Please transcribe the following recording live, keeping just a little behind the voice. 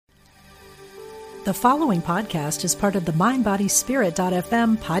The following podcast is part of the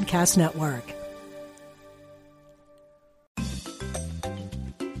MindBodySpirit.fm podcast network.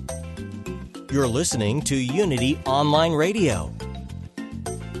 You're listening to Unity Online Radio,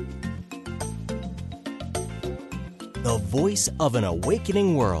 the voice of an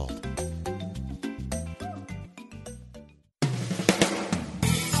awakening world.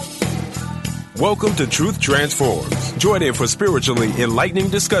 Welcome to Truth Transforms. Join in for spiritually enlightening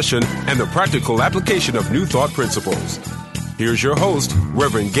discussion and the practical application of new thought principles. Here's your host,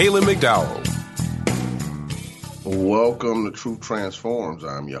 Reverend Galen McDowell. Welcome to Truth Transforms.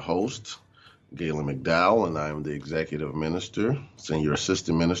 I'm your host, Galen McDowell, and I'm the Executive Minister, Senior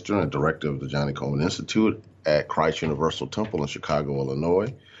Assistant Minister, and Director of the Johnny Coleman Institute at Christ Universal Temple in Chicago,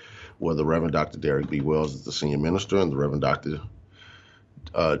 Illinois, where the Reverend Dr. Derek B. Wells is the Senior Minister, and the Reverend Dr.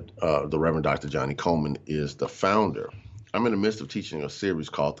 Johnny Coleman is the founder. I'm in the midst of teaching a series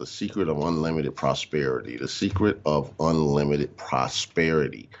called The Secret of Unlimited Prosperity. The Secret of Unlimited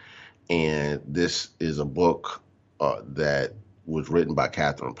Prosperity. And this is a book that was written by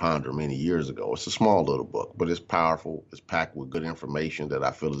Catherine Ponder many years ago. It's a small little book, but it's powerful. It's packed with good information that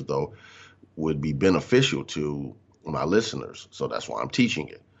I feel as though would be beneficial to my listeners. So that's why I'm teaching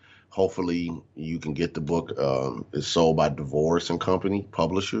it. Hopefully you can get the book. It's sold by DeVoris and Company,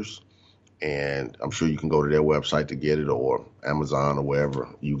 publishers. And I'm sure you can go to their website to get it, or Amazon, or wherever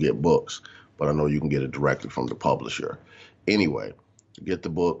you get books. But I know you can get it directly from the publisher. Anyway, get the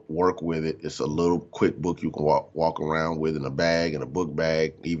book, work with it. It's a little quick book you can walk around with in a bag, in a book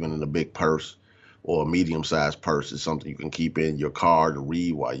bag, even in a big purse or a medium-sized purse. It's something you can keep in your car to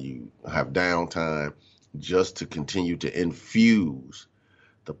read while you have downtime, just to continue to infuse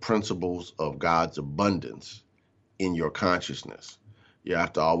the principles of God's abundance in your consciousness. You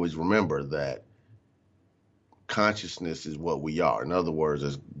have to always remember that consciousness is what we are. In other words,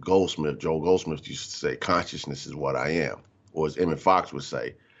 as Joel Goldsmith used to say, consciousness is what I am. Or as Emmett Fox would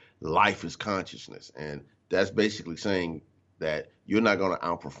say, life is consciousness. And that's basically saying that you're not going to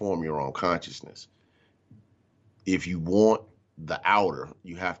outperform your own consciousness. If you want the outer,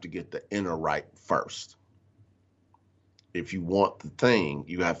 you have to get the inner right first. If you want the thing,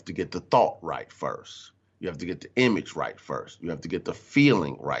 you have to get the thought right first. You have to get the image right first. You have to get the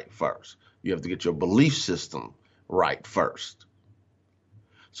feeling right first. You have to get your belief system right first.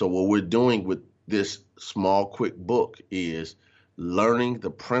 So what we're doing with this small, quick book is learning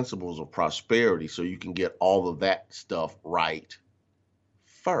the principles of prosperity so you can get all of that stuff right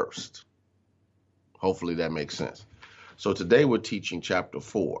first. Hopefully that makes sense. So today we're teaching chapter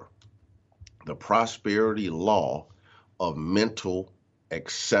 4, the prosperity law of mental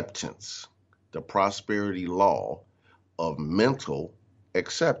acceptance. The prosperity law of mental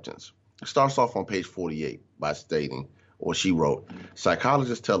acceptance. It starts off on page 48 by stating, or she wrote,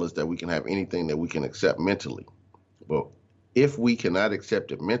 psychologists tell us that we can have anything that we can accept mentally. But if we cannot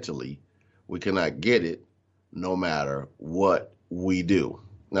accept it mentally, we cannot get it no matter what we do.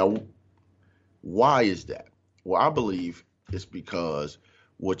 Now, why is that? Well, I believe it's because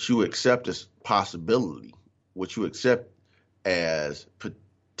what you accept as possibility, what you accept as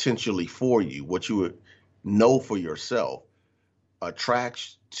potentially for you, what you would know for yourself,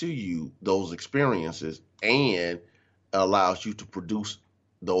 attracts to you those experiences and allows you to produce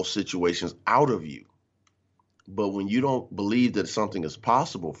those situations out of you. But when you don't believe that something is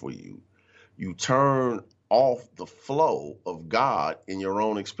possible for you, you turn off the flow of God in your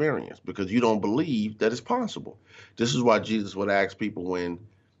own experience because you don't believe that it's possible. This is why Jesus would ask people when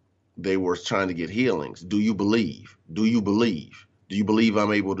they were trying to get healings, do you believe? Do you believe? Do you believe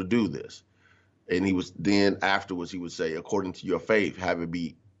I'm able to do this? And then afterwards he would say, according to your faith, have it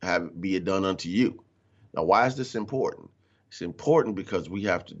be it done unto you. Now, why is this important? It's important because we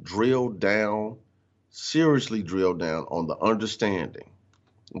have to seriously drill down on the understanding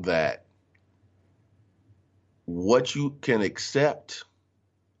that what you can accept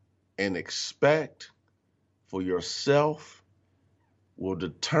and expect for yourself will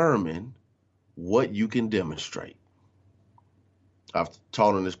determine what you can demonstrate. I've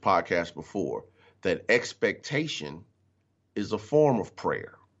taught on this podcast before that expectation is a form of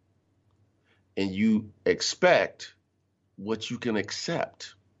prayer. And you expect what you can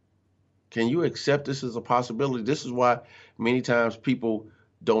accept. Can you accept this as a possibility? This is why many times people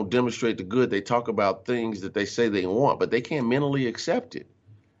don't demonstrate the good. They talk about things that they say they want, but they can't mentally accept it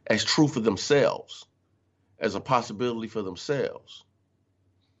as true for themselves, as a possibility for themselves.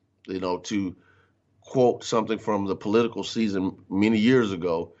 You know, to quote something from the political season many years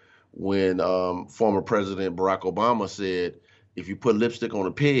ago when former President Barack Obama said, if you put lipstick on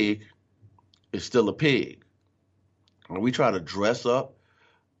a pig, it's still a pig. And we try to dress up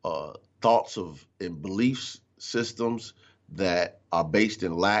thoughts of and belief systems that are based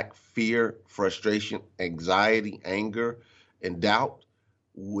in lack, fear, frustration, anxiety, anger, and doubt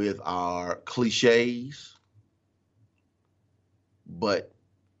with our cliches. But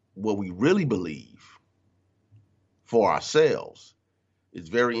what we really believe for ourselves is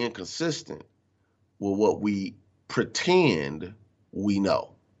very inconsistent with what we pretend we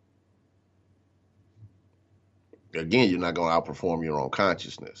know. Again, you're not going to outperform your own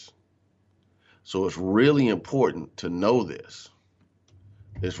consciousness. So it's really important to know this.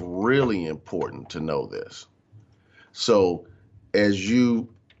 It's really important to know this. So as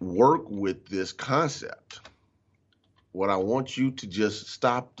you work with this concept, what I want you to just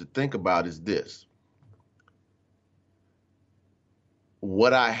stop to think about is this.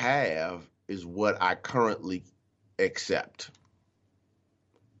 What I have is what I currently accept.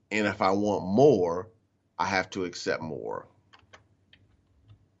 And if I want more, I have to accept more.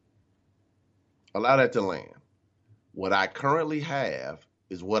 Allow that to land. What I currently have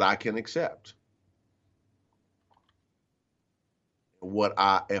is what I can accept.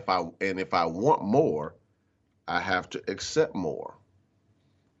 If I want more, I have to accept more.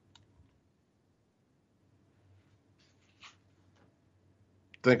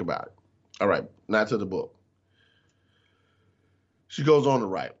 Think about it. All right, now to the book. She goes on to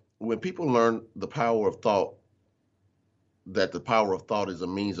write, when people learn the power of thought, that the power of thought is a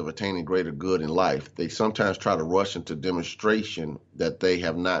means of attaining greater good in life, they sometimes try to rush into demonstration that they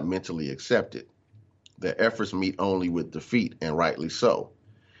have not mentally accepted. Their efforts meet only with defeat, and rightly so.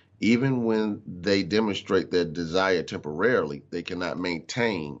 Even when they demonstrate their desire temporarily, they cannot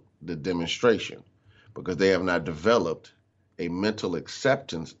maintain the demonstration because they have not developed a mental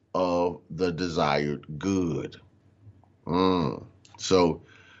acceptance of the desired good. So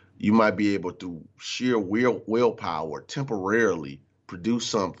you might be able to sheer willpower temporarily produce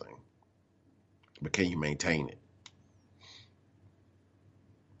something, but can you maintain it?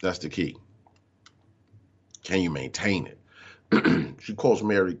 That's the key. Can you maintain it? She quotes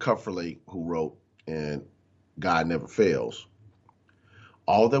Mary Kupferle, who wrote in God Never Fails,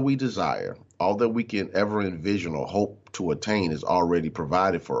 all that we desire, all that we can ever envision or hope to attain is already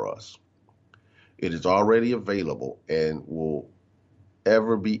provided for us. It is already available and will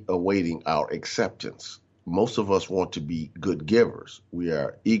ever be awaiting our acceptance. Most of us want to be good givers. We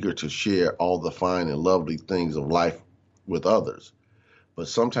are eager to share all the fine and lovely things of life with others. But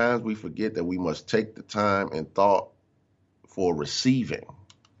sometimes we forget that we must take the time and thought for receiving.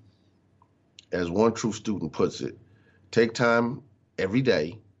 As one true student puts it, take time every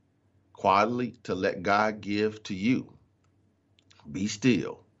day quietly to let God give to you. Be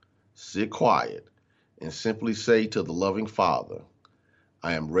still, sit quiet, and simply say to the loving Father,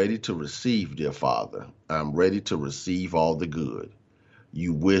 I am ready to receive, dear Father. I am ready to receive all the good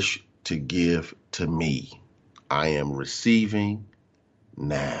you wish to give to me. I am receiving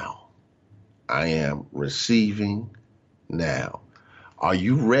now. I am receiving now. Are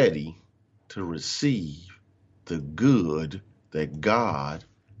you ready to receive the good that God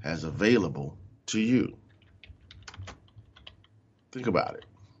has available to you? Think about it.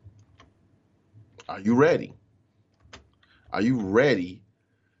 Are you ready? Are you ready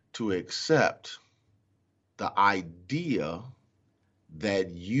to accept the idea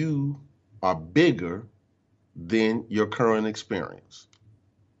that you are bigger than your current experience?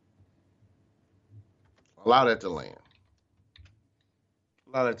 Allow that to land.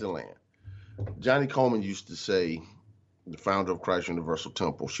 Allow that to land. Johnny Coleman used to say, the founder of Christ Universal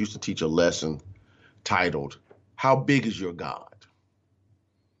Temple, she used to teach a lesson titled, How Big is Your God?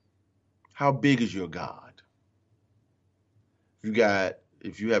 How big is your God?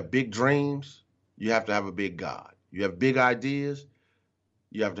 If you have big dreams, you have to have a big God. You have big ideas,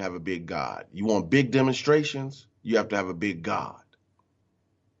 you have to have a big God. You want big demonstrations, you have to have a big God.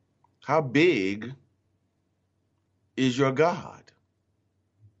 How big is your God?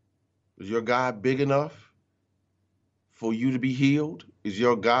 Is your God big enough for you to be healed? Is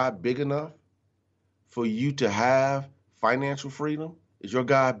your God big enough for you to have financial freedom? Is your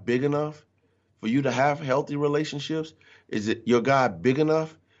God big enough for you to have healthy relationships? Is it your God big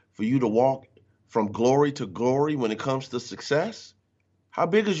enough for you to walk from glory to glory when it comes to success? How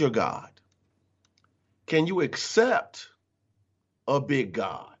big is your God? Can you accept a big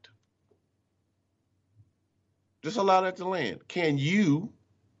God? Just allow that to land. Can you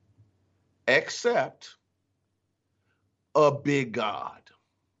accept a big God?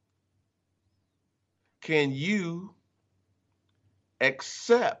 Can you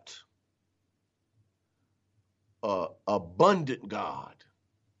accept an abundant God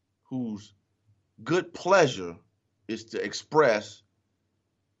whose good pleasure is to express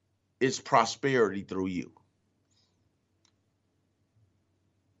its prosperity through you.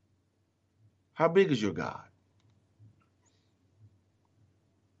 How big is your God?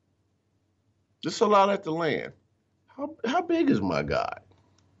 Just a lot at the land. How big is my God?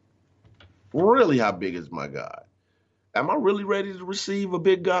 Really, how big is my God? Am I really ready to receive a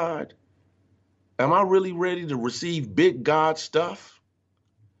big God? Am I really ready to receive big God stuff?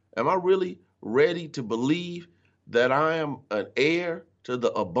 Am I really ready to believe that I am an heir to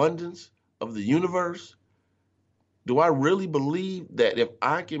the abundance of the universe? Do I really believe that if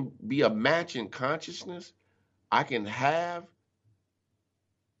I can be a match in consciousness, I can have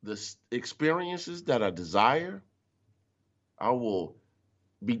the experiences that I desire? I will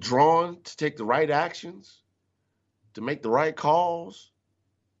be drawn to take the right actions, to make the right calls,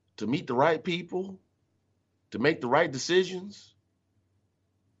 to meet the right people, to make the right decisions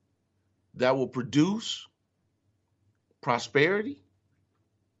that will produce prosperity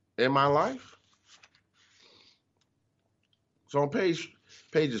in my life. So on pages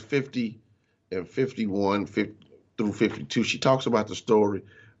 50 and 51 through 52, she talks about the story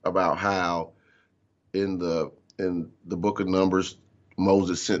about how in the book of Numbers,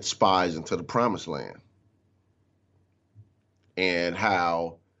 Moses sent spies into the promised land, and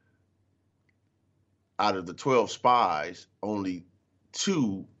how out of the 12 spies, only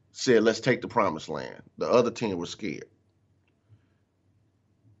 2 said, let's take the promised land. The other 10 were scared.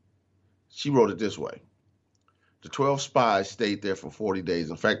 She wrote it this way. The 12 spies stayed there for 40 days.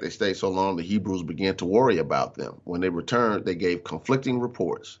 In fact, they stayed so long the Hebrews began to worry about them. When they returned, they gave conflicting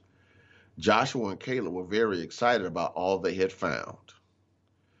reports. Joshua and Caleb were very excited about all they had found.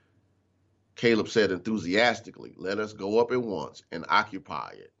 Caleb said enthusiastically, let us go up at once and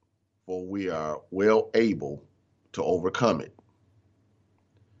occupy it, for we are well able to overcome it.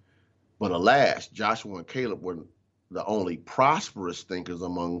 But alas, Joshua and Caleb were the only prosperous thinkers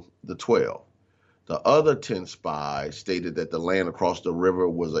among the 12. The other 10 spies stated that the land across the river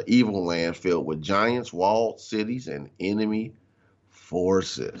was an evil land filled with giants, walled cities, and enemy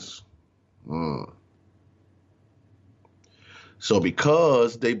forces. So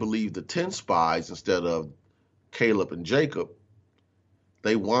because they believed the 10 spies instead of Caleb and Jacob,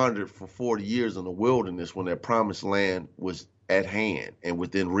 they wandered for 40 years in the wilderness when their promised land was at hand and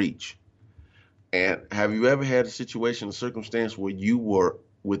within reach. And have you ever had a situation, a circumstance where you were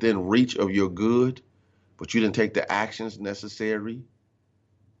within reach of your good, but you didn't take the actions necessary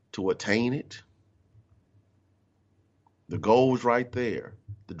to attain it? The goal was right there.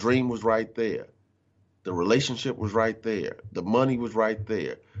 The dream was right there. The relationship was right there. The money was right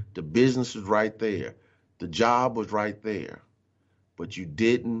there. The business was right there. The job was right there. But you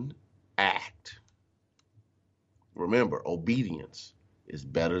didn't act. Remember, obedience is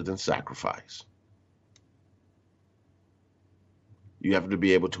better than sacrifice. You have to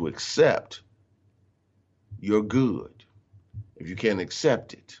be able to accept your good. If you can't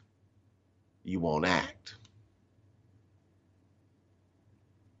accept it, you won't act.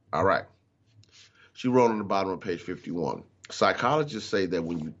 All right. She wrote on the bottom of page 51, psychologists say that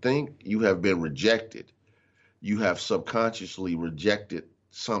when you think you have been rejected, you have subconsciously rejected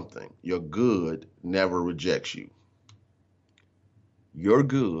something. Your good never rejects you. Your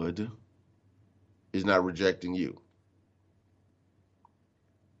good is not rejecting you.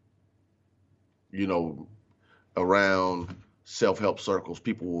 You know, around self-help circles,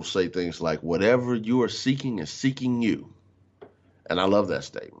 people will say things like, whatever you are seeking is seeking you. And I love that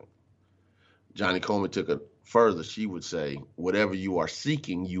statement. Johnny Coleman took it further. She would say, whatever you are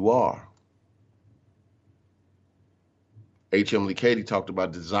seeking, you are. H.M. Lee Katie talked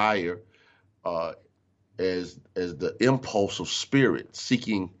about desire as the impulse of spirit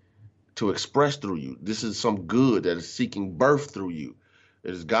seeking to express through you. This is some good that is seeking birth through you.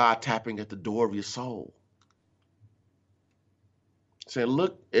 It is God tapping at the door of your soul, saying,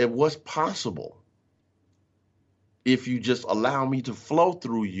 look at what's possible if you just allow me to flow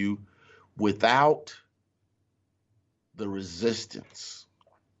through you without the resistance.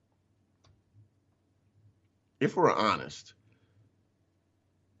 If we're honest,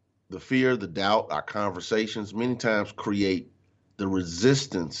 the fear, the doubt, our conversations many times create the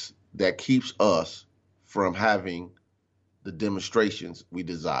resistance that keeps us from having the demonstrations we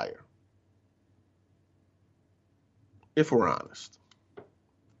desire. If we're honest,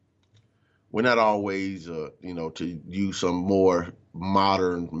 we're not always, to use some more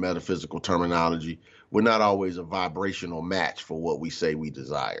modern metaphysical terminology, we're not always a vibrational match for what we say we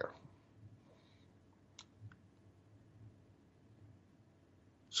desire.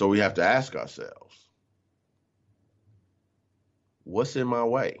 So we have to ask ourselves, what's in my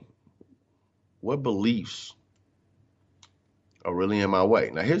way? What beliefs or really in my way.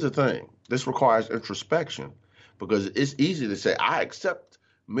 Now, here's the thing. This requires introspection because it's easy to say, I accept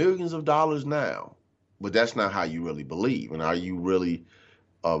millions of dollars now, but that's not how you really believe. And are you really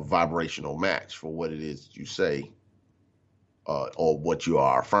a vibrational match for what it is you say or what you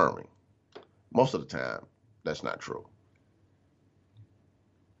are affirming? Most of the time, that's not true.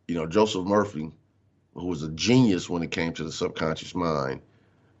 You know, Joseph Murphy, who was a genius when it came to the subconscious mind,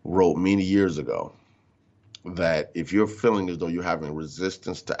 wrote many years ago that if you're feeling as though you're having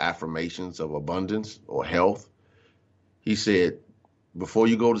resistance to affirmations of abundance or health, he said, before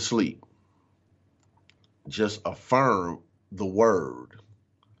you go to sleep, just affirm the word.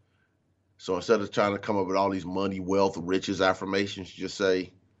 So instead of trying to come up with all these money, wealth, riches affirmations, just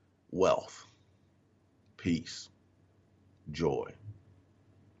say wealth, peace, joy,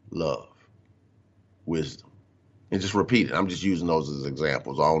 love, wisdom, and just repeat it. I'm just using those as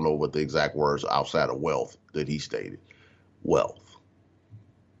examples. I don't know what the exact words outside of wealth that he stated. Wealth.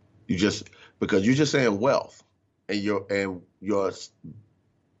 Because you're just saying wealth, and your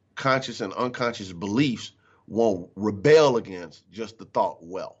conscious and unconscious beliefs won't rebel against just the thought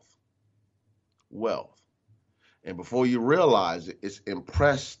wealth. And before you realize it, it's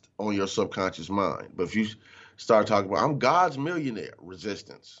impressed on your subconscious mind. But if you start talking about, I'm God's millionaire,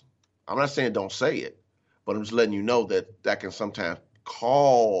 resistance. I'm not saying don't say it, but I'm just letting you know that can sometimes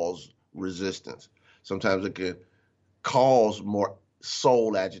cause resistance. Sometimes it can cause more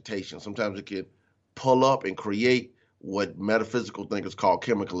soul agitation. Sometimes it can pull up and create what metaphysical thinkers call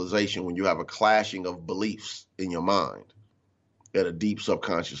chemicalization, when you have a clashing of beliefs in your mind at a deep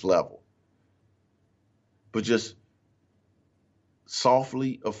subconscious level. But just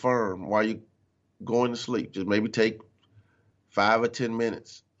softly affirm while you're going to sleep. Just maybe take 5 or 10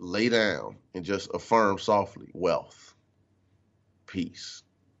 minutes, lay down, and just affirm softly wealth, peace,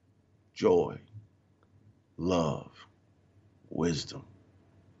 joy, love, wisdom,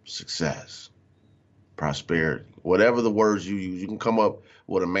 success, prosperity. Whatever the words you use, you can come up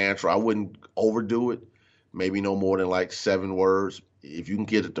with a mantra. I wouldn't overdo it. Maybe no more than like 7 words. If you can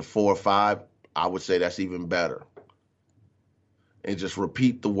get it to 4 or 5, I would say that's even better. And just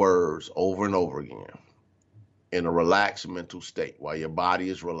repeat the words over and over again in a relaxed mental state while your body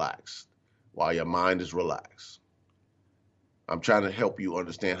is relaxed, while your mind is relaxed. I'm trying to help you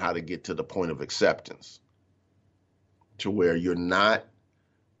understand how to get to the point of acceptance, to where you're not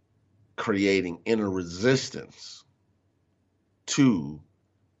creating inner resistance to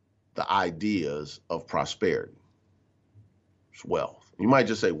the ideas of prosperity. It's wealth. You might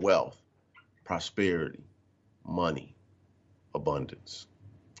just say wealth, prosperity, money, abundance,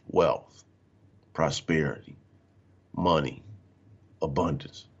 wealth, prosperity, money,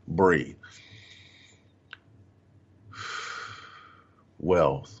 abundance. Breathe.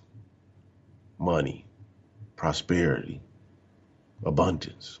 Wealth, money, prosperity,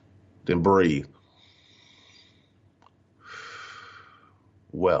 abundance. Then breathe.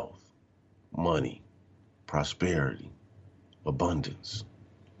 Wealth, money, prosperity, abundance.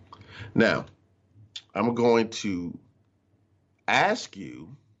 Now, I'm going to ask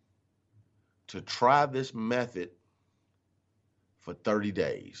you to try this method for 30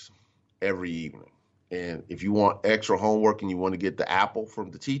 days every evening. And if you want extra homework and you want to get the apple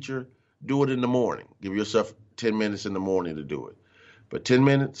from the teacher, do it in the morning. Give yourself 10 minutes in the morning to do it. But 10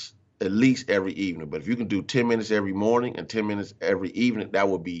 minutes at least every evening. But if you can do 10 minutes every morning and 10 minutes every evening, that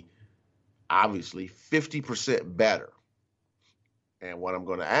would be obviously 50% better. And what I'm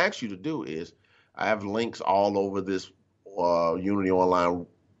going to ask you to do is, I have links all over this Unity Online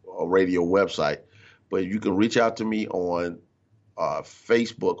radio website, but you can reach out to me on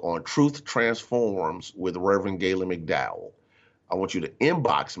Facebook on Truth Transforms with Reverend Galen McDowell. I want you to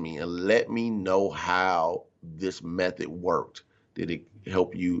inbox me and let me know how this method worked. Did it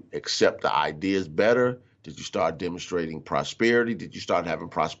help you accept the ideas better? Did you start demonstrating prosperity? Did you start having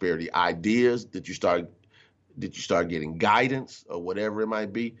prosperity ideas? Did you start getting guidance or whatever it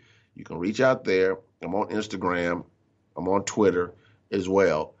might be? You can reach out there. I'm on Instagram. I'm on Twitter as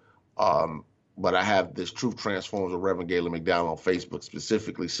well. But I have this Truth Transforms with Reverend Galen McDowell on Facebook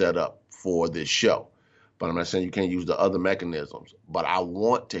specifically set up for this show. But I'm not saying you can't use the other mechanisms. But I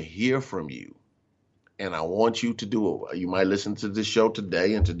want to hear from you. And I want you to do it. You might listen to this show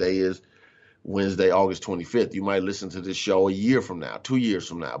today, and today is Wednesday, August 25th. You might listen to this show a year from now, 2 years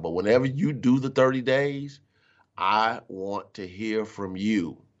from now. But whenever you do the 30 days, I want to hear from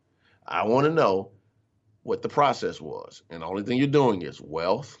you. I want to know what the process was. And the only thing you're doing is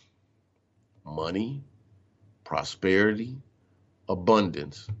wealth, money, prosperity,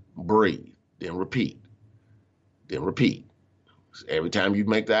 abundance, breathe, then repeat, then repeat. Every time you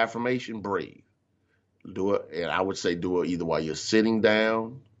make the affirmation, breathe. Do it, and I would say do it either while you're sitting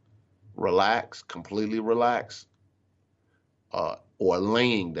down, relax, completely relax, or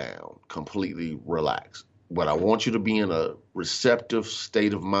laying down, completely relax. But I want you to be in a receptive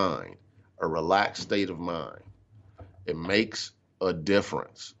state of mind, a relaxed state of mind. It makes a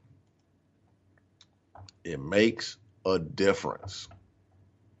difference. It makes a difference.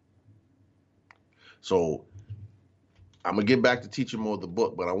 So I'm going to get back to teaching more of the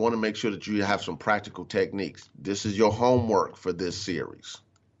book, but I want to make sure that you have some practical techniques. This is your homework for this series.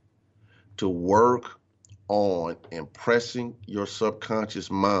 To work on impressing your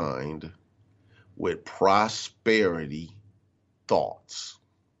subconscious mind with prosperity thoughts.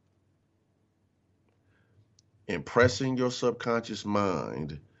 Impressing your subconscious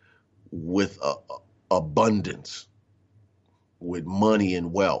mind with abundance, with money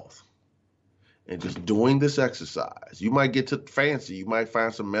and wealth. And just doing this exercise, you might get to fancy. You might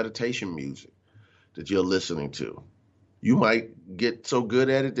find some meditation music that you're listening to. You might get so good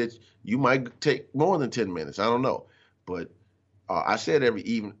at it that you might take more than 10 minutes. I don't know. But I said every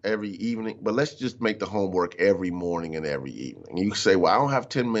evening, but let's just make the homework every morning and every evening. You can say, well, I don't have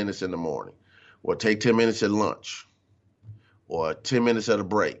 10 minutes in the morning. Well, take 10 minutes at lunch or 10 minutes at a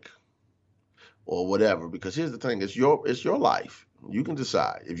break or whatever. Because here's the thing, it's your life. You can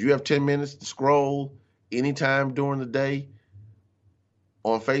decide. If you have 10 minutes to scroll anytime during the day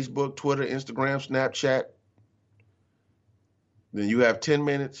on Facebook, Twitter, Instagram, Snapchat, then you have 10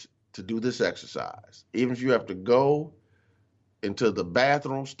 minutes to do this exercise. Even if you have to go into the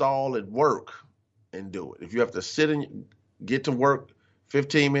bathroom stall at work and do it. If you have to get to work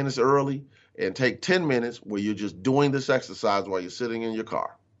 15 minutes early and take 10 minutes where you're just doing this exercise while you're sitting in your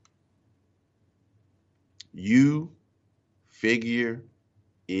car. You figure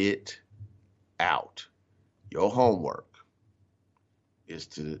it out. Your homework is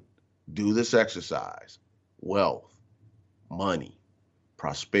to do this exercise. Wealth, money,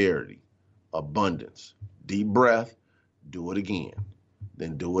 prosperity, abundance. Deep breath, do it again.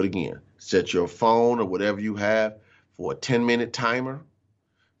 Then do it again. Set your phone or whatever you have for a 10-minute timer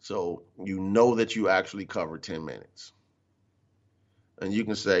so you know that you actually covered 10 minutes. And you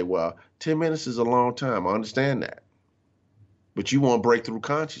can say, well, 10 minutes is a long time. I understand that. But you want breakthrough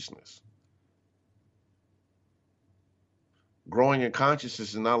consciousness. Growing in consciousness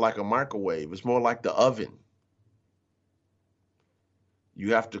is not like a microwave. It's more like the oven.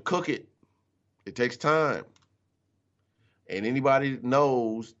 You have to cook it. It takes time. And anybody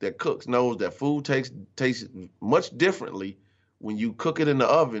that cooks knows that food tastes much differently when you cook it in the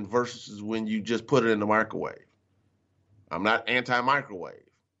oven versus when you just put it in the microwave. I'm not anti-microwave,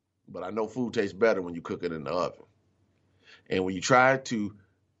 but I know food tastes better when you cook it in the oven. And when you try to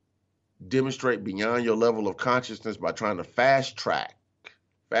demonstrate beyond your level of consciousness by trying to fast track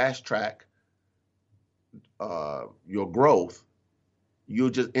your growth, you'll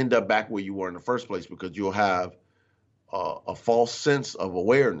just end up back where you were in the first place because you'll have a false sense of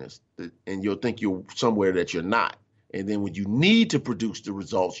awareness and you'll think you're somewhere that you're not. And then when you need to produce the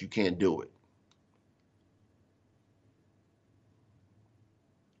results, you can't do it.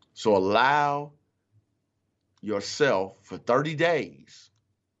 So allow yourself for 30 days,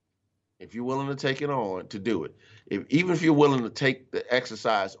 if you're willing to take it on, to do it. Even if you're willing to take the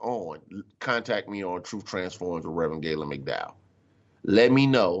exercise on, contact me on Truth Transforms with Reverend Galen McDowell. Let me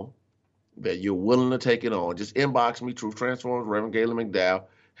know that you're willing to take it on. Just inbox me, Truth Transforms, Reverend Galen McDowell.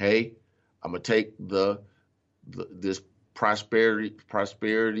 Hey, I'm going to take this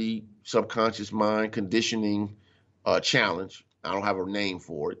prosperity subconscious mind conditioning challenge. I don't have a name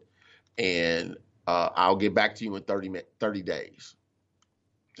for it. And I'll get back to you in 30 days.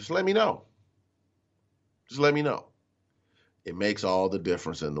 Just let me know. Just let me know. It makes all the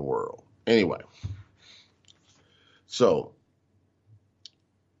difference in the world. Anyway, so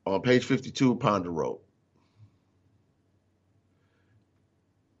on page 52, Ponder wrote,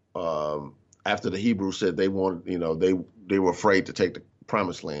 after the Hebrews said they wanted, they were afraid to take the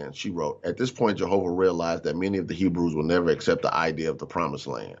promised land, she wrote, at this point, Jehovah realized that many of the Hebrews will never accept the idea of the promised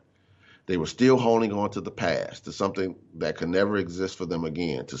land. They were still holding on to the past, to something that could never exist for them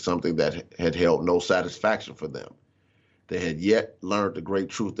again, to something that had held no satisfaction for them. They had yet learned the great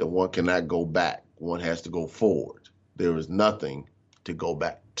truth that one cannot go back. One has to go forward. There is nothing to go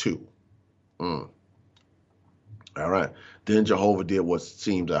back to. All right. Then Jehovah did what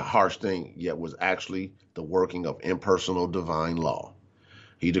seemed a harsh thing, yet was actually the working of impersonal divine law.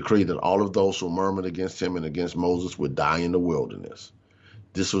 He decreed that all of those who murmured against him and against Moses would die in the wilderness.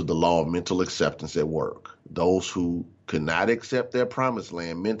 This was the law of mental acceptance at work. Those who could not accept their promised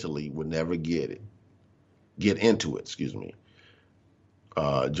land mentally would never get into it.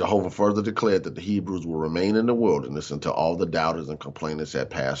 Jehovah further declared that the Hebrews will remain in the wilderness until all the doubters and complainants had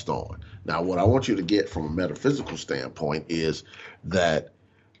passed on. Now, what I want you to get from a metaphysical standpoint is that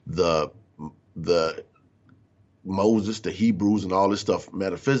the Moses, the Hebrews, and all this stuff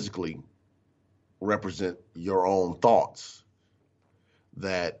metaphysically represent your own thoughts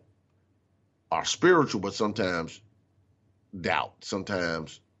that are spiritual, but sometimes doubt,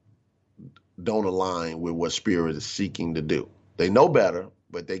 sometimes don't align with what spirit is seeking to do. They know better,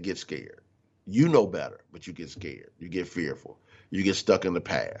 but they get scared. You know better, but you get scared. You get fearful. You get stuck in the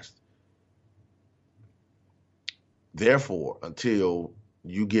past. Therefore, until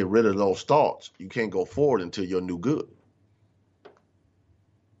you get rid of those thoughts, you can't go forward until you're new good.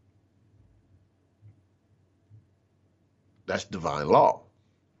 That's divine law.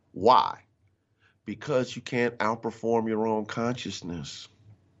 Why? Because you can't outperform your own consciousness.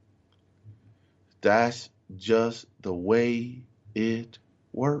 That's just the way it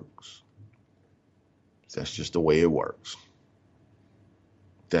works. That's just the way it works.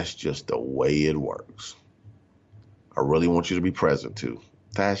 That's just the way it works. I really want you to be present too.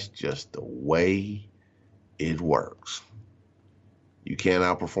 That's just the way it works. You can't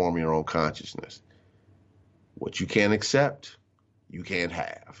outperform your own consciousness. What you can't accept, you can't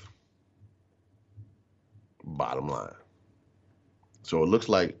have. Bottom line. So it looks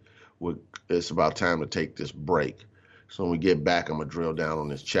like it's about time to take this break. So when we get back, I'm going to drill down on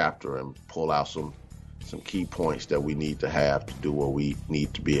this chapter and pull out some key points that we need to have to do what we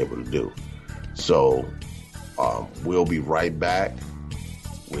need to be able to do. So we'll be right back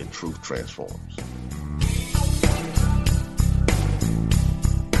with Truth Transforms.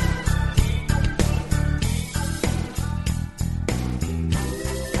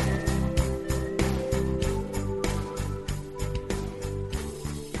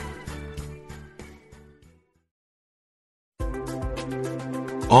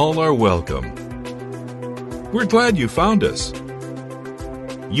 All are welcome. We're glad you found us.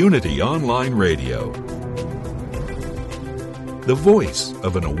 Unity Online Radio, the voice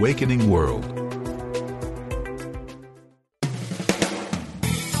of an awakening world.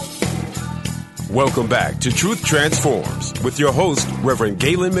 Welcome back to Truth Transforms with your host, Reverend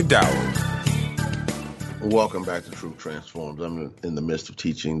Galen McDowell. Welcome back to Truth Transforms. I'm in the midst of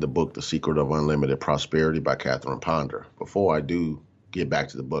teaching the book, The Secret of Unlimited Prosperity by Catherine Ponder. Before I do get back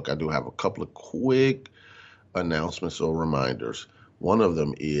to the book, I do have a couple of quick announcements or reminders. One of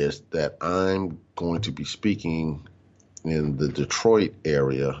them is that I'm going to be speaking in the Detroit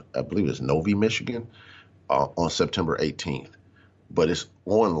area, I believe it's Novi, Michigan, on September 18th. But it's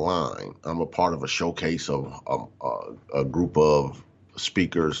online. I'm a part of a showcase of a group of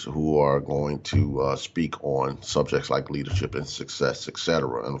speakers who are going to speak on subjects like leadership and success,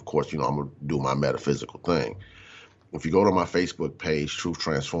 etc. And of course, I'm going to do my metaphysical thing. If you go to my Facebook page, Truth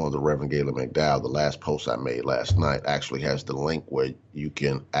Transforms, the Reverend Galen McDowell, the last post I made last night actually has the link where you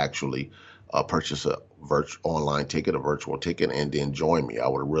can actually purchase a online ticket, a virtual ticket, and then join me. I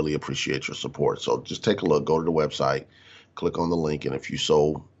would really appreciate your support. So just take a look, go to the website, click on the link, and if you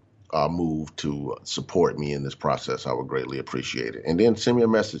so move to support me in this process, I would greatly appreciate it. And then send me a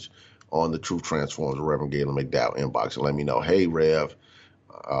message on the Truth Transforms, the Reverend Galen McDowell inbox and let me know, hey, Rev,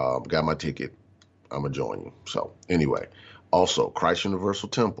 got my ticket. I'm going to join you. So anyway, also Christ Universal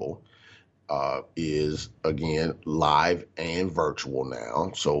Temple is, again, live and virtual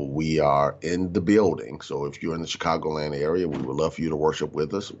now. So we are in the building. So if you're in the Chicagoland area, we would love for you to worship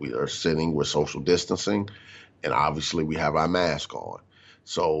with us. We are sitting with social distancing, and obviously we have our mask on.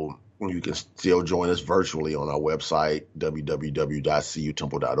 So you can still join us virtually on our website,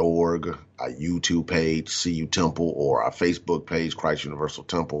 www.cutemple.org, our YouTube page, CU Temple, or our Facebook page, Christ Universal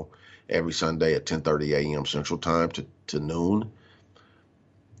Temple, every Sunday at 10:30 a.m. Central Time to noon.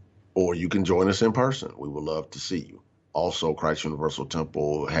 Or you can join us in person. We would love to see you. Also, Christ Universal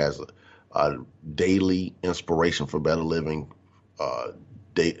Temple has a daily inspiration for better living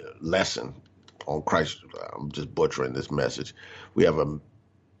lesson on Christ. I'm just butchering this message. We have a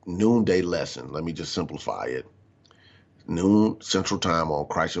noonday lesson. Let me just simplify it. Noon Central Time on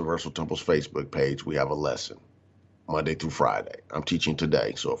Christ Universal Temple's Facebook page, we have a lesson Monday through Friday. I'm teaching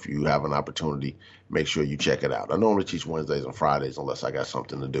today, so if you have an opportunity, make sure you check it out. I normally teach Wednesdays and Fridays unless I got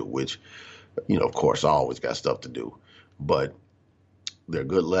something to do, which, of course, I always got stuff to do. But they're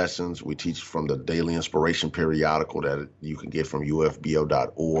good lessons. We teach from the Daily Inspiration periodical that you can get from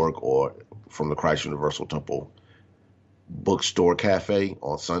ufbo.org or from the Christ Universal Temple Bookstore Cafe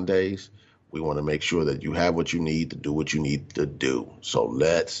on Sundays. We want to make sure that you have what you need to do what you need to do. So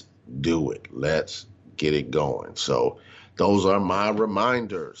let's do it. Let's get it going. So those are my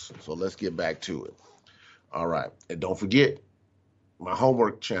reminders. So let's get back to it. All right. And don't forget, my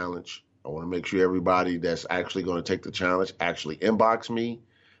homework challenge. I want to make sure everybody that's actually going to take the challenge actually inbox me.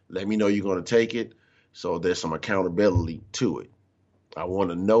 Let me know you're going to take it. So there's some accountability to it. I want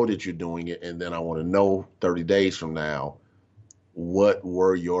to know that you're doing it. And then I want to know 30 days from now, what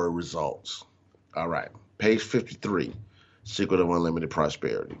were your results? All right. Page 53, Secret of Unlimited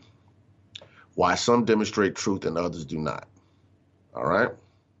Prosperity. Why some demonstrate truth and others do not. All right.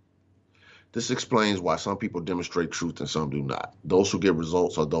 This explains why some people demonstrate truth and some do not. Those who get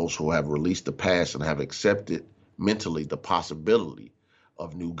results are those who have released the past and have accepted mentally the possibility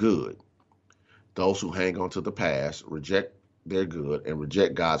of new good. Those who hang on to the past, reject their good, and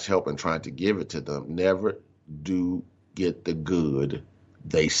reject God's help in trying to give it to them never do get the good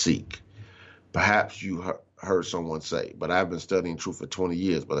they seek. Perhaps you heard someone say, but I've been studying truth for 20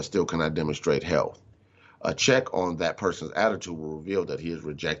 years, but I still cannot demonstrate health. A check on that person's attitude will reveal that he is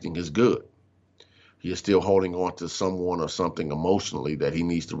rejecting his good. He is still holding on to someone or something emotionally that he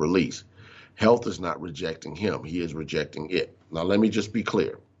needs to release. Health is not rejecting him. He is rejecting it. Now, let me just be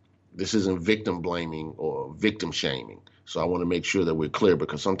clear. This isn't victim blaming or victim shaming. So I want to make sure that we're clear,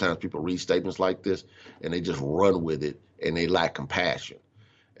 because sometimes people read statements like this and they just run with it and they lack compassion.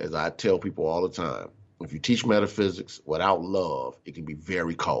 As I tell people all the time, if you teach metaphysics without love, it can be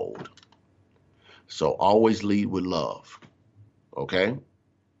very cold. So always lead with love. Okay?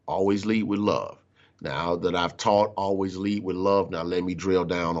 Always lead with love. Now that I've taught always lead with love, now let me drill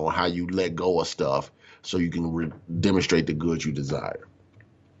down on how you let go of stuff so you can demonstrate the good you desire.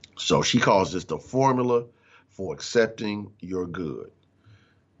 So she calls this the formula for accepting your good.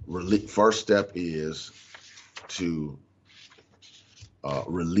 First step is to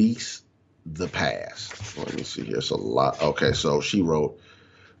release the past. Let me see here. It's a lot. Okay, so she wrote,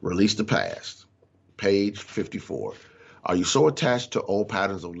 release the past. Page 54. Are you so attached to old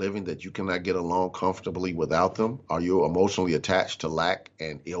patterns of living that you cannot get along comfortably without them? Are you emotionally attached to lack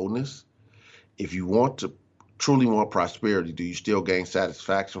and illness? If you truly want prosperity, do you still gain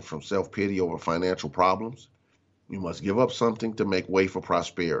satisfaction from self-pity over financial problems? You must give up something to make way for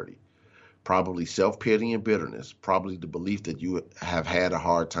prosperity. Probably self-pity and bitterness, probably the belief that you have had a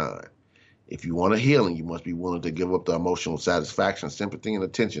hard time. If you want a healing, you must be willing to give up the emotional satisfaction, sympathy, and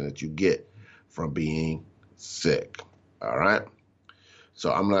attention that you get from being sick. All right.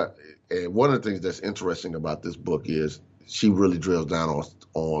 So and one of the things that's interesting about this book is she really drills down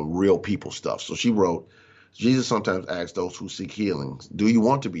on real people stuff. So she wrote, Jesus sometimes asks those who seek healings, do you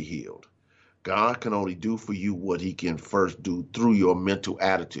want to be healed? God can only do for you what he can first do through your mental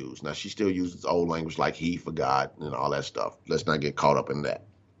attitudes. Now, she still uses old language like he for God and all that stuff. Let's not get caught up in that.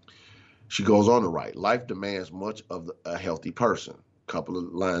 She goes on to write, life demands much of a healthy person. Couple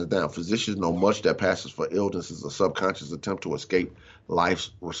of lines down. Physicians know much that passes for illness is a subconscious attempt to escape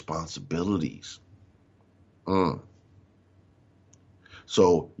life's responsibilities.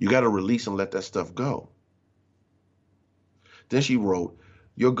 So you got to release and let that stuff go. Then she wrote,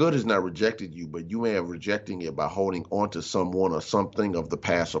 your good has not rejected you, but you may have rejecting it by holding on to someone or something of the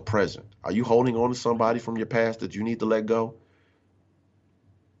past or present. Are you holding on to somebody from your past that you need to let go?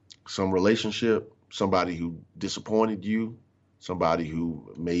 Some relationship, somebody who disappointed you, somebody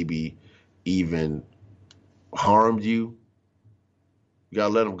who maybe even harmed you. You got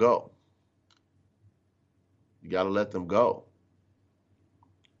to let them go. You got to let them go.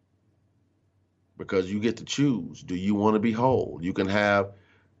 Because you get to choose. Do you want to be whole? You can have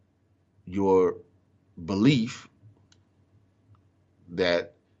your belief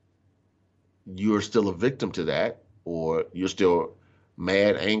that you're still a victim to that, or you're still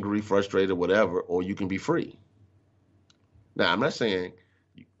mad, angry, frustrated, whatever, or you can be free. Now, I'm not saying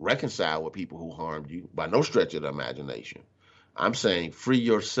reconcile with people who harmed you by no stretch of the imagination. I'm saying free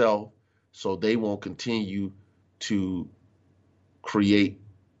yourself so they won't continue to create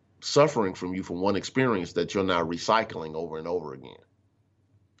suffering from you from one experience that you're now recycling over and over again.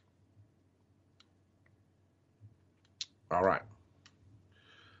 All right.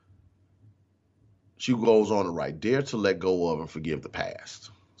 She goes on to write, dare to let go of and forgive the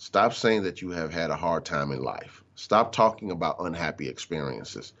past. Stop saying that you have had a hard time in life. Stop talking about unhappy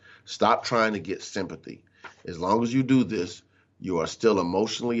experiences. Stop trying to get sympathy. As long as you do this, you are still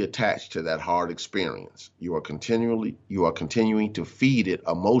emotionally attached to that hard experience. You are continuing to feed it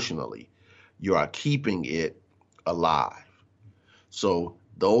emotionally. You are keeping it alive. So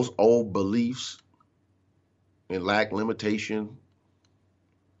those old beliefs in lack, limitation,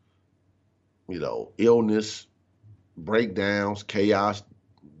 illness, breakdowns, chaos,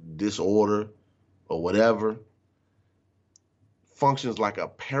 disorder, or whatever, functions like a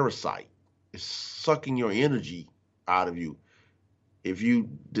parasite. It's sucking your energy out of you. If you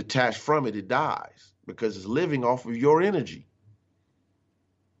detach from it, it dies because it's living off of your energy.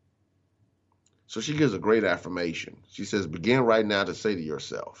 So she gives a great affirmation. She says, begin right now to say to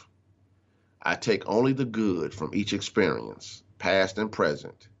yourself, I take only the good from each experience, past and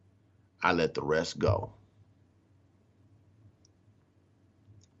present. I let the rest go.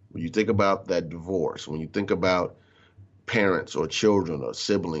 When you think about that divorce, when you think about parents or children or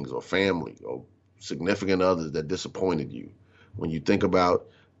siblings or family or significant others that disappointed you, when you think about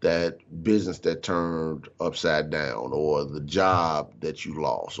that business that turned upside down, or the job that you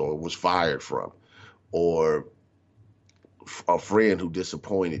lost or was fired from, or a friend who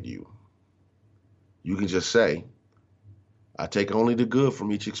disappointed you, you can just say, I take only the good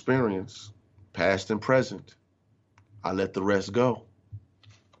from each experience, past and present. I let the rest go.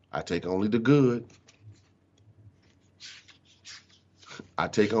 I take only the good. I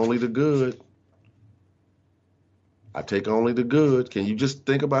take only the good. I take only the good. Can you just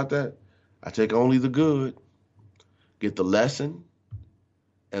think about that? I take only the good. Get the lesson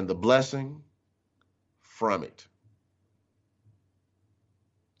and the blessing from it.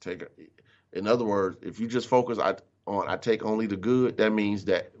 In other words, if you just focus on I take only the good, that means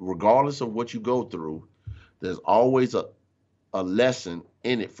that regardless of what you go through, there's always a lesson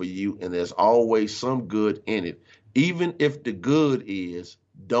in it for you, and there's always some good in it. Even if the good is,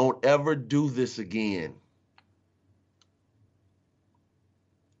 don't ever do this again.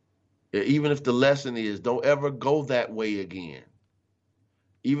 Even if the lesson is, don't ever go that way again.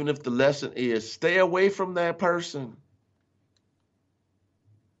 Even if the lesson is, stay away from that person.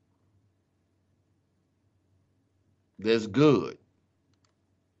 There's good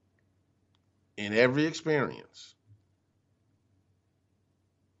in every experience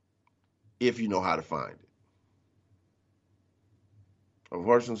if you know how to find it. A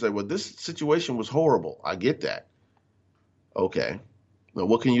person say, well, this situation was horrible. I get that. Okay. Now,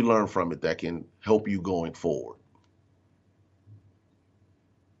 what can you learn from it that can help you going forward?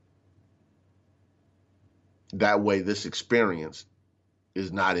 That way, this experience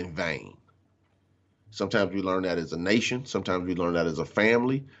is not in vain. Sometimes we learn that as a nation. Sometimes we learn that as a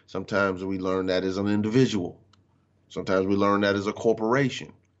family. Sometimes we learn that as an individual. Sometimes we learn that as a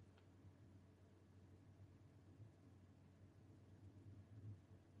corporation.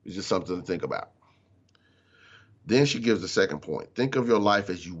 It's just something to think about. Then she gives the second point. Think of your life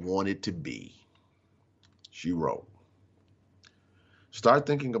as you want it to be. She wrote, start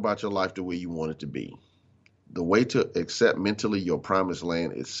thinking about your life the way you want it to be. The way to accept mentally your promised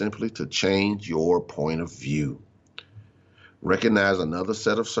land is simply to change your point of view. Recognize another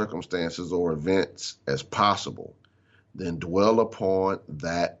set of circumstances or events as possible, then dwell upon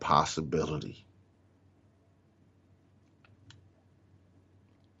that possibility.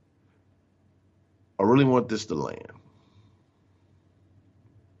 I really want this to land.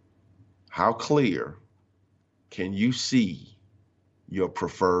 How clear can you see your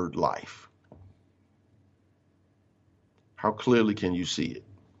preferred life? How clearly can you see it?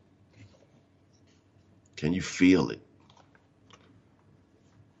 Can you feel it?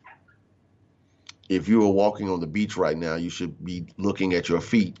 If you were walking on the beach right now, you should be looking at your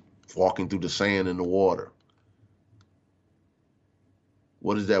feet, walking through the sand and the water.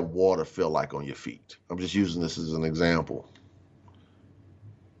 What does that water feel like on your feet? I'm just using this as an example.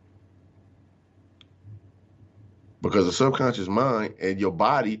 Because the subconscious mind and your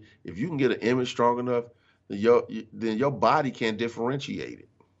body, if you can get an image strong enough, then your body can differentiate it.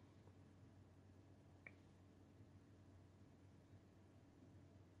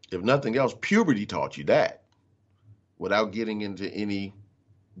 If nothing else, puberty taught you that, without getting into any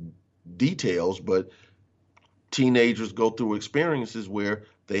details, but teenagers go through experiences where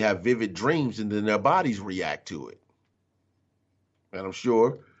they have vivid dreams and then their bodies react to it. And I'm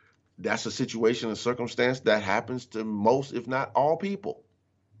sure that's a situation and circumstance that happens to most, if not all people.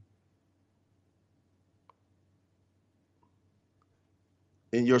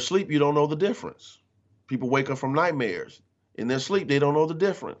 In your sleep, you don't know the difference. People wake up from nightmares. In their sleep, they don't know the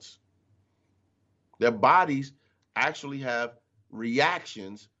difference. Their bodies actually have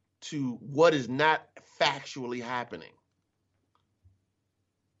reactions to what is not factually happening.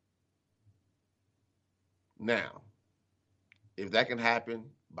 Now, if that can happen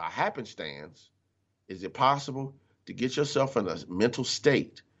by happenstance, is it possible to get yourself in a mental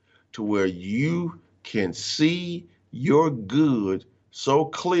state to where you can see your good so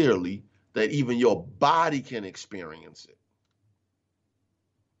clearly that even your body can experience it?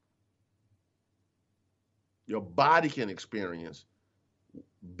 Your body can experience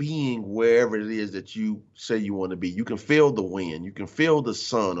being wherever it is that you say you want to be. You can feel the wind. You can feel the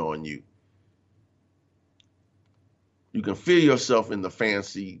sun on you. You can feel yourself in the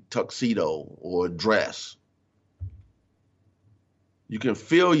fancy tuxedo or dress. You can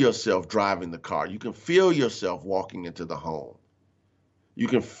feel yourself driving the car. You can feel yourself walking into the home. You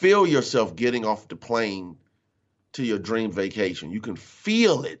can feel yourself getting off the plane to your dream vacation. You can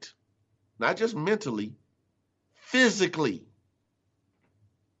feel it, not just mentally, physically.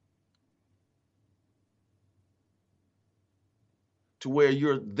 To where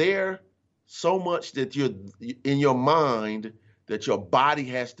you're there so much that you're in your mind that your body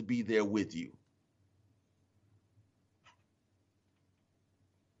has to be there with you.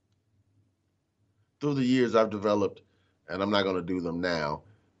 Through the years, I've developed, and I'm not going to do them now,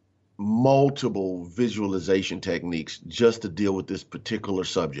 multiple visualization techniques just to deal with this particular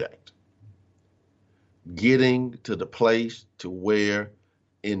subject. Getting to the place to where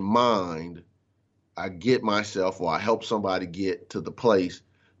in mind I get myself, or I help somebody get to the place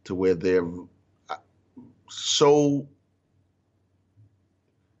to where they're so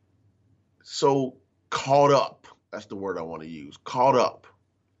caught up. That's the word I want to use. Caught up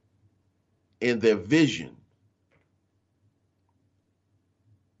in their vision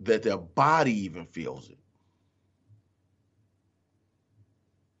that their body even feels it.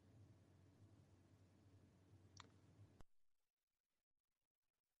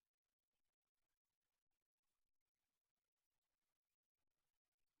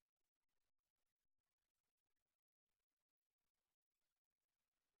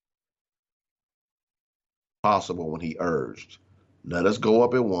 Possible when he urged, let us go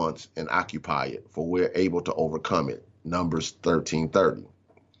up at once and occupy it, for we're able to overcome it. Numbers 13:30.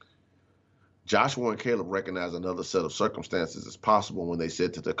 Joshua and Caleb recognized another set of circumstances as possible when they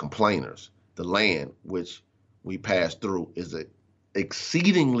said to the complainers, the land which we passed through is an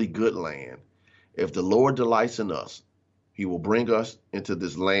exceedingly good land. If the Lord delights in us, he will bring us into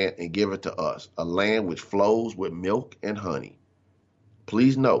this land and give it to us, a land which flows with milk and honey.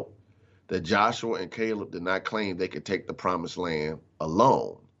 Please note that Joshua and Caleb did not claim they could take the promised land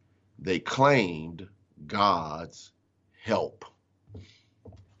alone. They claimed God's help.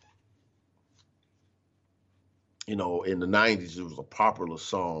 You know, in the 90s, it was a popular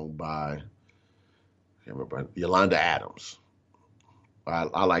song by, I can't remember, Yolanda Adams.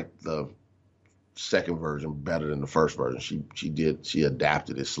 I like the second version better than the first version. She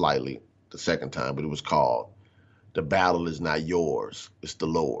adapted it slightly the second time, but it was called "The Battle Is Not Yours, It's the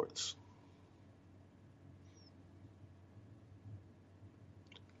Lord's."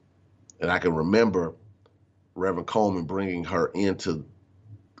 And I can remember Reverend Coleman bringing her into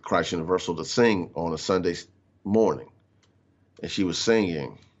Christ Universal to sing on a Sunday morning. And she was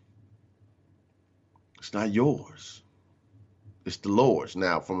singing, it's not yours, it's the Lord's.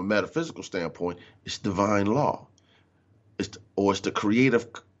 Now, from a metaphysical standpoint, it's divine law. It's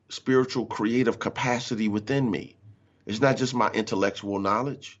the spiritual creative capacity within me. It's not just my intellectual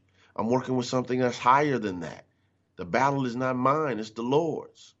knowledge. I'm working with something that's higher than that. The battle is not mine, it's the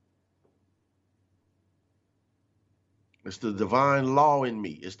Lord's. It's the divine law in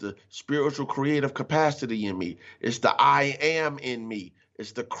me. It's the spiritual creative capacity in me. It's the I am in me.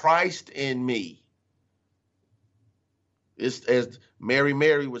 It's the Christ in me. It's, as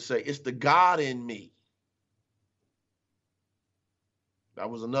Mary would say, it's the God in me. That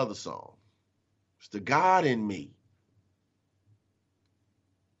was another song. It's the God in me.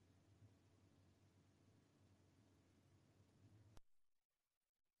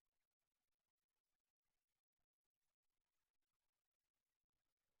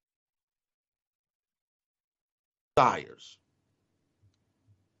 Desires.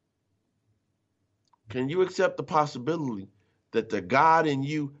 Can you accept the possibility that the God in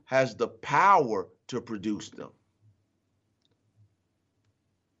you has the power to produce them?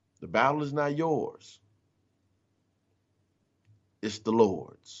 The battle is not yours. It's the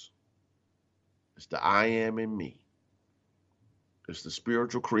Lord's. It's the I am in me. It's the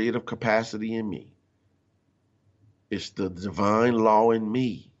spiritual creative capacity in me. It's the divine law in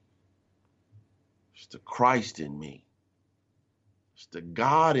me. It's the Christ in me. It's the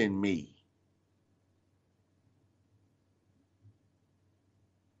God in me.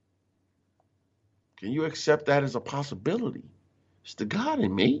 Can you accept that as a possibility? It's the God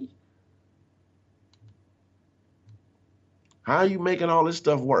in me. How are you making all this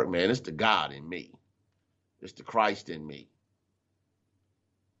stuff work, man? It's the God in me. It's the Christ in me.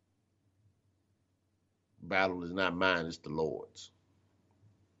 Battle is not mine, it's the Lord's.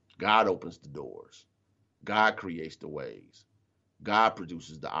 God opens the doors. God creates the ways. God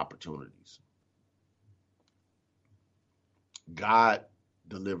produces the opportunities. God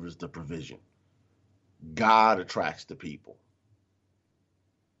delivers the provision. God attracts the people.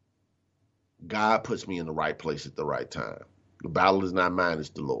 God puts me in the right place at the right time. The battle is not mine, it's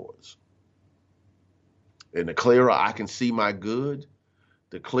the Lord's. And the clearer I can see my good,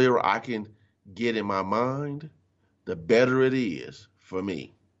 the clearer I can get in my mind, the better it is for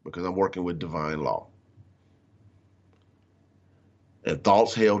me, because I'm working with divine law. And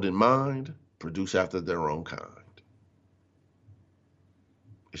thoughts held in mind produce after their own kind.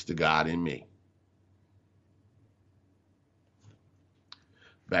 It's the God in me.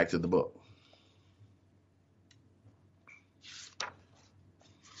 Back to the book.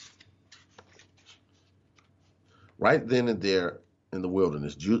 Right then and there in the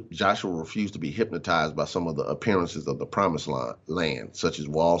wilderness, Joshua refused to be hypnotized by some of the appearances of the promised land, such as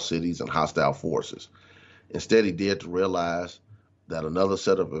walled cities and hostile forces. Instead, he dared to realize that another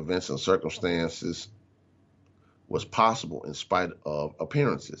set of events and circumstances was possible in spite of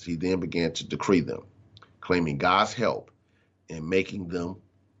appearances. He then began to decree them, claiming God's help in making them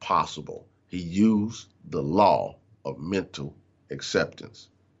possible. He used the law of mental acceptance.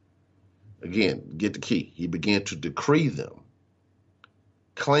 Again, get the key. He began to decree them,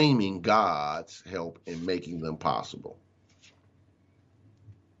 claiming God's help in making them possible.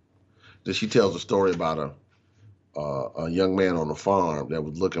 Then she tells a story about a young man on a farm that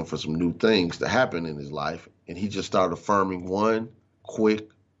was looking for some new things to happen in his life, and he just started affirming one quick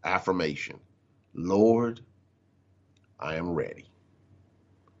affirmation: Lord, I am ready.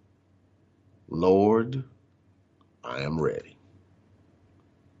 Lord, I am ready.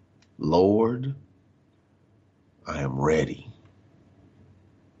 Lord, I am ready.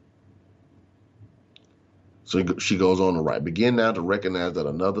 So she goes on to write, begin now to recognize that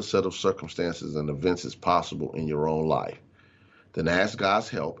another set of circumstances and events is possible in your own life. Then ask God's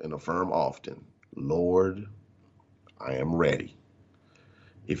help and affirm often, Lord, I am ready.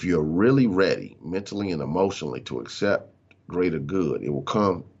 If you're really ready, mentally and emotionally, to accept greater good, it will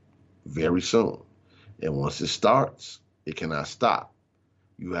come very soon. And once it starts, it cannot stop.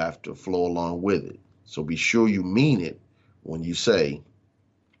 You have to flow along with it. So be sure you mean it when you say,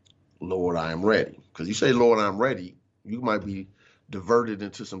 Lord, I am ready. Because you say, Lord, I'm ready, you might be diverted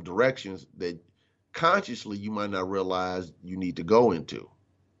into some directions that consciously you might not realize you need to go into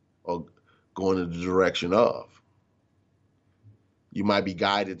or go in the direction of. You might be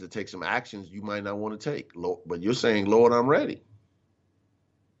guided to take some actions you might not want to take. But you're saying, Lord, I'm ready.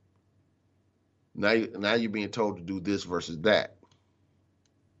 Now you're being told to do this versus that.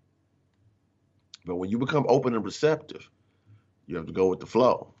 But when you become open and receptive, you have to go with the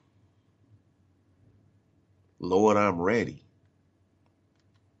flow. Lord, I'm ready.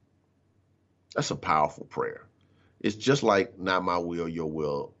 That's a powerful prayer. It's just like, not my will, your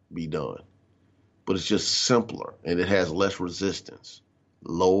will be done. But it's just simpler and it has less resistance.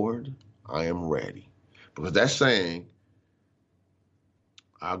 Lord, I am ready. Because that's saying,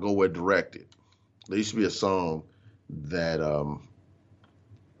 I'll go where directed. There used to be a song that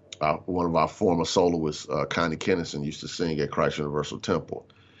one of our former soloists, Connie Kennison, used to sing at Christ Universal Temple.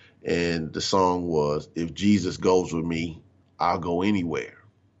 And the song was, if Jesus goes with me, I'll go anywhere.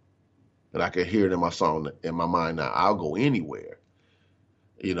 And I can hear it in my mind now. I'll go anywhere,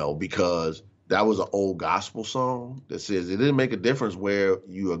 because that was an old gospel song that says it didn't make a difference where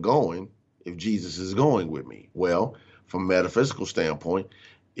you are going if Jesus is going with me. Well, from a metaphysical standpoint,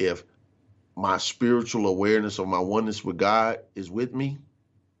 if my spiritual awareness of my oneness with God is with me,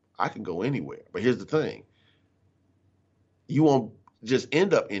 I can go anywhere. But here's the thing. You won't just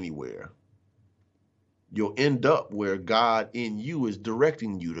end up anywhere. You'll end up where God in you is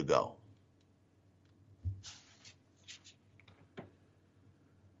directing you to go.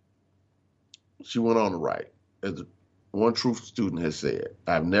 She went on to write, as one truth student has said,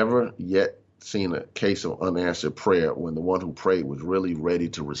 I've never yet seen a case of unanswered prayer when the one who prayed was really ready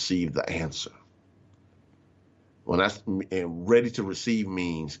to receive the answer. And ready to receive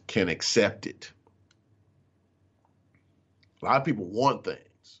means can accept it. A lot of people want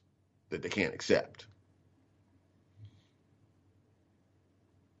things that they can't accept.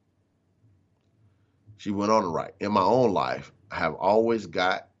 She went on to write, in my own life, I have always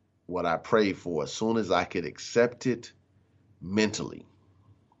got what I prayed for as soon as I could accept it mentally.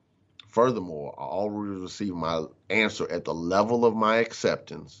 Furthermore, I always receive my answer at the level of my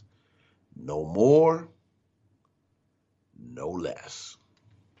acceptance, no more, no less.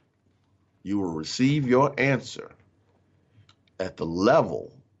 You will receive your answer at the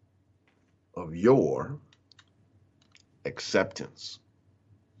level of your acceptance.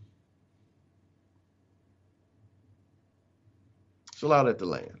 So allow that to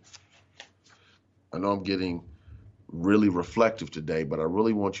land. I know I'm getting really reflective today, but I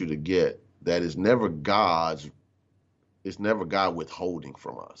really want you to get that it's never God withholding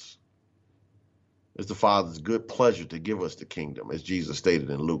from us. It's the Father's good pleasure to give us the kingdom, as Jesus stated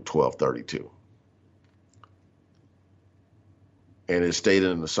in Luke 12:32. And it's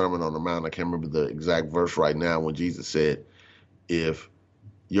stated in the Sermon on the Mount, I can't remember the exact verse right now, when Jesus said, if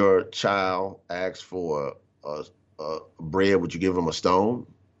your child asks for a bread, would you give him a stone?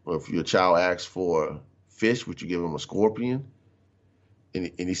 Or if your child asks for fish, would you give him a scorpion?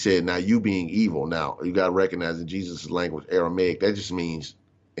 And he said, now you being evil. Now, you got to recognize in Jesus' language, Aramaic, that just means,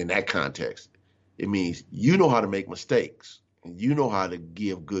 in that context, it means you know how to make mistakes and you know how to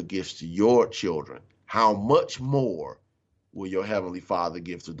give good gifts to your children. How much more will your Heavenly Father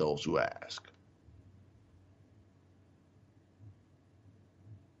give to those who ask?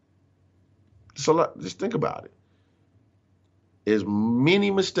 So just think about it. As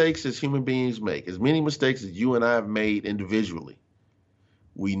many mistakes as human beings make, as many mistakes as you and I have made individually,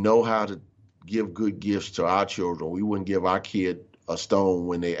 we know how to give good gifts to our children. We wouldn't give our kid a stone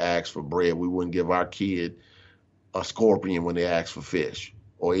when they ask for bread. We wouldn't give our kid a scorpion when they ask for fish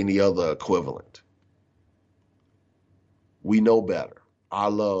or any other equivalent. We know better. Our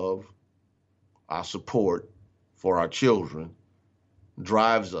love, our support for our children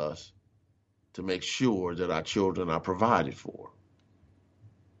drives us to make sure that our children are provided for.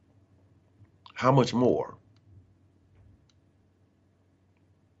 How much more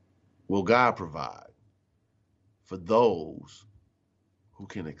will God provide for those who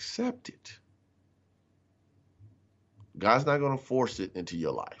can accept it? God's not going to force it into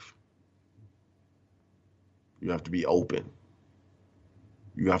your life. You have to be open.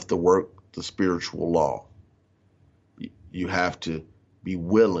 You have to work the spiritual law. You have to be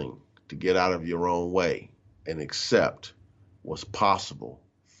willing to get out of your own way and accept what's possible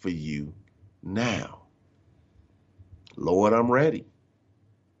for you now. Lord, I'm ready.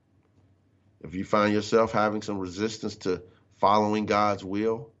 If you find yourself having some resistance to following God's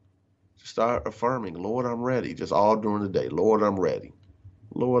will, just start affirming, Lord, I'm ready. Just all during the day. Lord, I'm ready.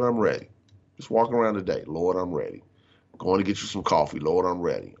 Lord, I'm ready. Just walking around the day. Lord, I'm ready. Going to get you some coffee. Lord, I'm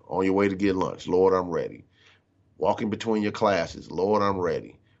ready. On your way to get lunch. Lord, I'm ready. Walking between your classes. Lord, I'm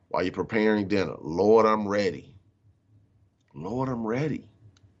ready. While you're preparing dinner. Lord, I'm ready. Lord, I'm ready.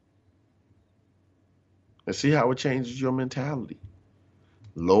 And see how it changes your mentality.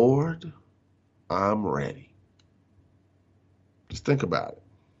 Lord, I'm ready. Just think about it.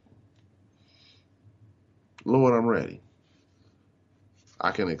 Lord, I'm ready.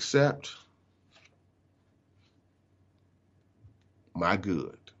 I can accept my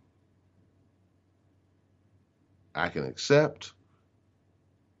good. I can accept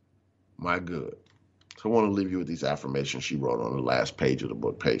my good. So I want to leave you with these affirmations she wrote on the last page of the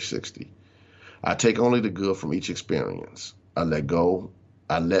book, page 60. I take only the good from each experience. I let go.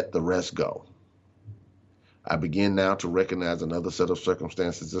 I let the rest go. I begin now to recognize another set of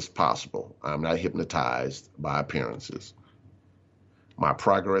circumstances as possible. I am not hypnotized by appearances. My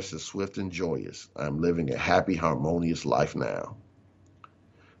progress is swift and joyous. I am living a happy, harmonious life now.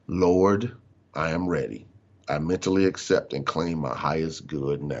 Lord, I am ready. I mentally accept and claim my highest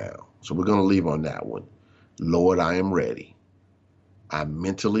good now. So we're going to leave on that one. Lord, I am ready. I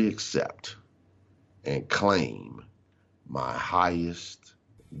mentally accept and claim my highest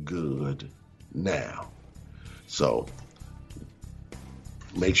good now. So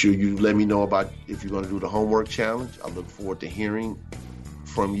make sure you let me know about if you're going to do the homework challenge. I look forward to hearing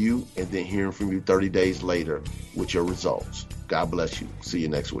from you and then hearing from you 30 days later with your results. God bless you. See you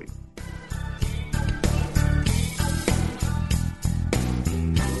next week.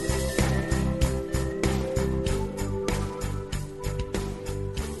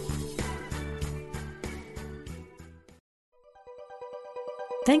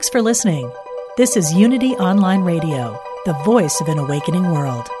 Thanks for listening. This is Unity Online Radio, the voice of an awakening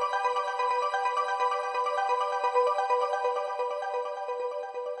world.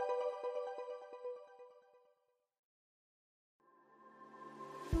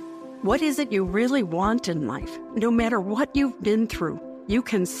 What is it you really want in life? No matter what you've been through, you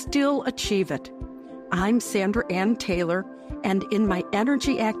can still achieve it. I'm Sandra Ann Taylor, and in my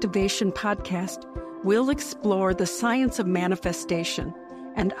Energy Activation podcast, we'll explore the science of manifestation,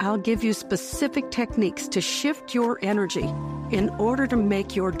 and I'll give you specific techniques to shift your energy in order to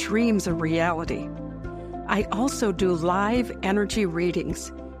make your dreams a reality. I also do live energy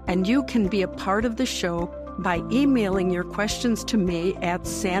readings, and you can be a part of the show by emailing your questions to me at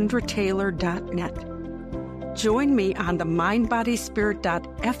sandrataylor.net. Join me on the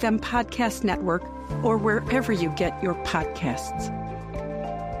mindbodyspirit.fm podcast network or wherever you get your podcasts.